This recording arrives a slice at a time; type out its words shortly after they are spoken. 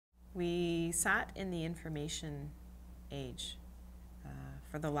We sat in the information age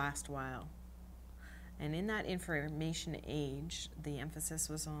for the last while. And in that information age, the emphasis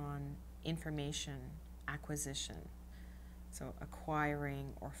was on information acquisition. So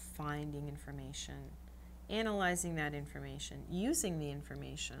acquiring or finding information, analyzing that information, using the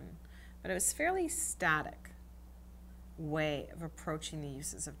information. But it was a fairly static way of approaching the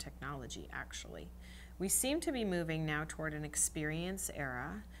uses of technology, actually. We seem to be moving now toward an experience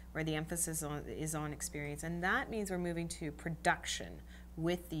era where the emphasis is on experience, and that means we're moving to production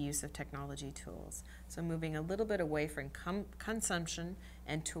with the use of technology tools. So moving a little bit away from consumption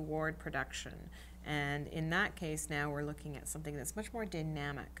and toward production. And in that case now we're looking at something that's much more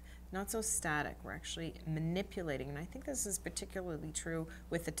dynamic, not so static. We're actually manipulating, and I think this is particularly true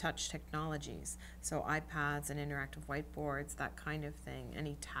with the touch technologies. So iPads and interactive whiteboards, that kind of thing,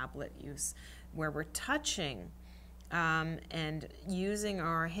 any tablet use, where we're touching and using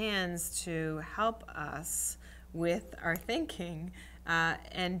our hands to help us with our thinking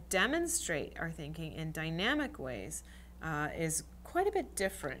and demonstrate our thinking in dynamic ways is quite a bit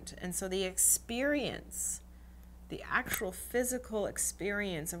different. And so the experience, the actual physical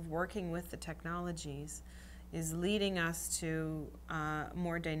experience of working with the technologies is leading us to a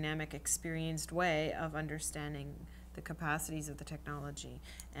more dynamic, experienced way of understanding the capacities of the technology.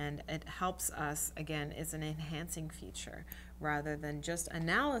 And it helps us, again, it's an enhancing feature rather than just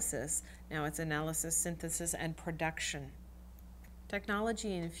analysis. Now it's analysis, synthesis, and production.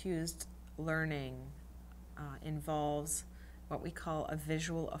 Technology-infused learning involves what we call a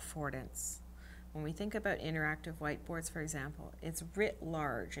visual affordance. When we think about interactive whiteboards, for example, it's writ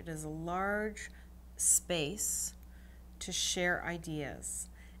large. It is a large space to share ideas.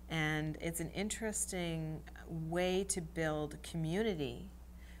 And it's an interesting way to build community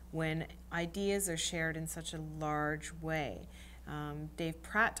when ideas are shared in such a large way. Dave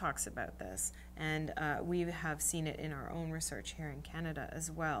Pratt talks about this, and we have seen it in our own research here in Canada as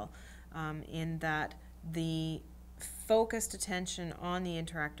well, in that the focused attention on the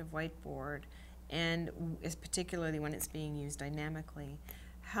interactive whiteboard, and is particularly when it's being used dynamically,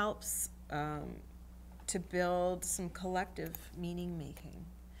 helps to build some collective meaning making,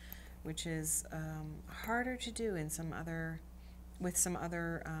 which is harder to do in with some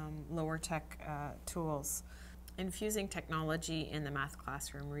other lower tech tools. Infusing technology in the math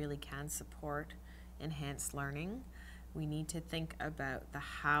classroom really can support enhanced learning. We need to think about the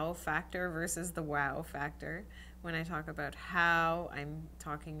how factor versus the wow factor. When I talk about how, I'm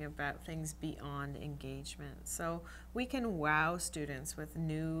talking about things beyond engagement. So we can wow students with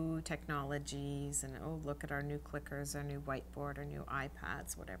new technologies and, oh, look at our new clickers, our new whiteboard, our new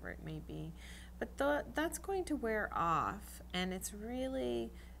iPads, whatever it may be. But that's going to wear off, and it's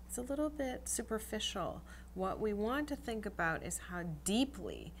a little bit superficial. What we want to think about is how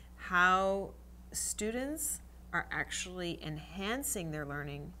students are actually enhancing their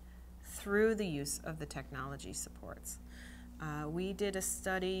learning through the use of the technology supports. We did a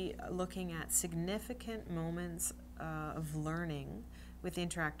study looking at significant moments of learning with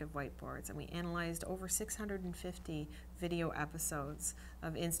interactive whiteboards, and we analyzed over 650 video episodes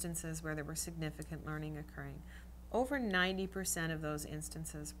of instances where there were significant learning occurring. Over 90% of those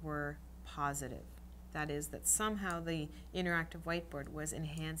instances were positive. That is, that somehow the interactive whiteboard was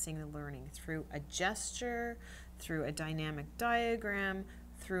enhancing the learning through a gesture, through a dynamic diagram,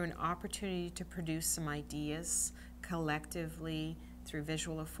 through an opportunity to produce some ideas collectively, through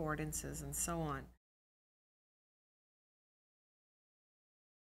visual affordances, and so on.